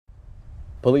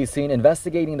Police seen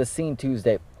investigating the scene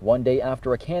Tuesday, one day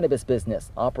after a cannabis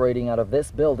business operating out of this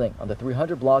building on the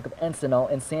 300 block of Encinal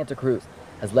in Santa Cruz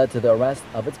has led to the arrest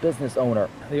of its business owner.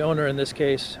 The owner in this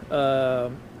case,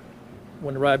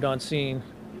 when arrived on scene,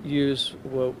 used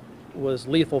what was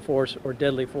lethal force or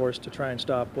deadly force to try and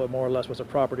stop what more or less was a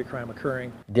property crime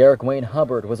occurring. Derek Wayne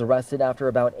Hubbard was arrested after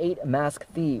about 8 masked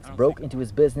thieves broke into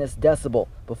his business Decibel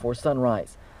before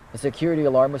sunrise. The security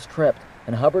alarm was tripped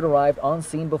and Hubbard arrived on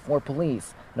scene before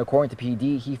police, and according to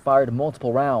PD, he fired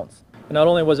multiple rounds. And not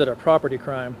only was it a property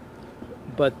crime,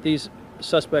 but these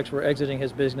suspects were exiting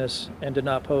his business and did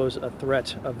not pose a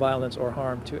threat of violence or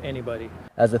harm to anybody.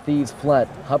 As the thieves fled,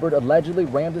 Hubbard allegedly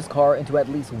rammed his car into at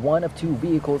least one of 2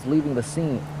 vehicles leaving the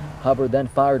scene. Hubbard then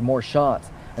fired more shots,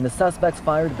 and the suspects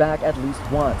fired back at least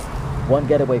once. One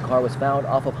getaway car was found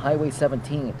off of Highway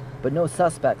 17, but no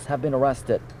suspects have been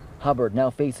arrested. Hubbard now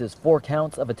faces 4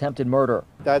 counts of attempted murder.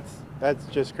 That's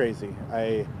just crazy.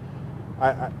 I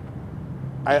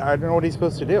don't know what he's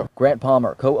supposed to do. Grant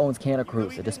Palmer co-owns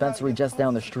Cruz, a dispensary just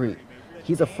down the street.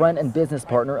 He's a friend and business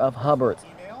partner of Hubbard's.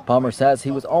 Palmer says he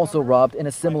was also robbed in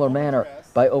a similar manner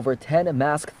by over 10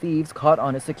 masked thieves caught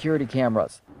on his security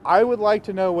cameras. I would like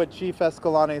to know what Chief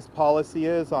Escalane's policy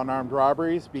is on armed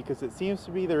robberies, because it seems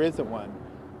to be there isn't one.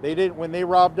 When they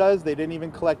robbed us, they didn't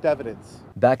even collect evidence.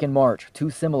 Back in March, 2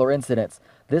 similar incidents.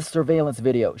 This surveillance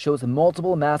video shows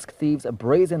multiple masked thieves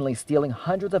brazenly stealing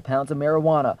hundreds of pounds of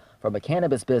marijuana from a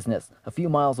cannabis business a few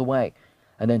miles away.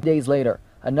 And then days later,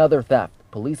 another theft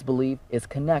police believe is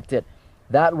connected.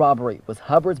 That robbery was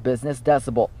Hubbard's business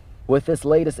Decibel. With this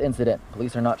latest incident,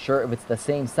 police are not sure if it's the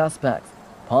same suspects.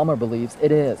 Palmer believes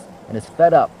it is and is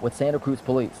fed up with Santa Cruz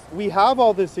police. We have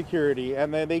all this security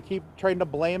and then they keep trying to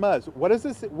blame us.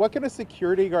 What can a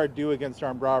security guard do against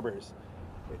armed robbers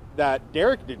that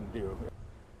Derek didn't do?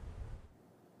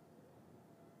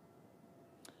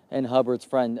 And Hubbard's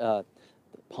friend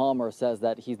Palmer says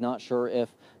that he's not sure if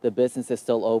the business is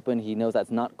still open. He knows that's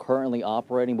not currently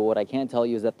operating, but what I can tell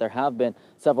you is that there have been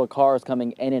several cars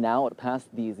coming in and out past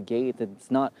these gates. It's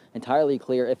not entirely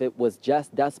clear if it was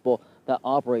just Decibel that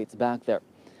operates back there.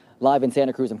 Live in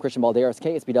Santa Cruz, I'm Christian Balderas,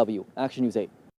 KSBW, Action News 8.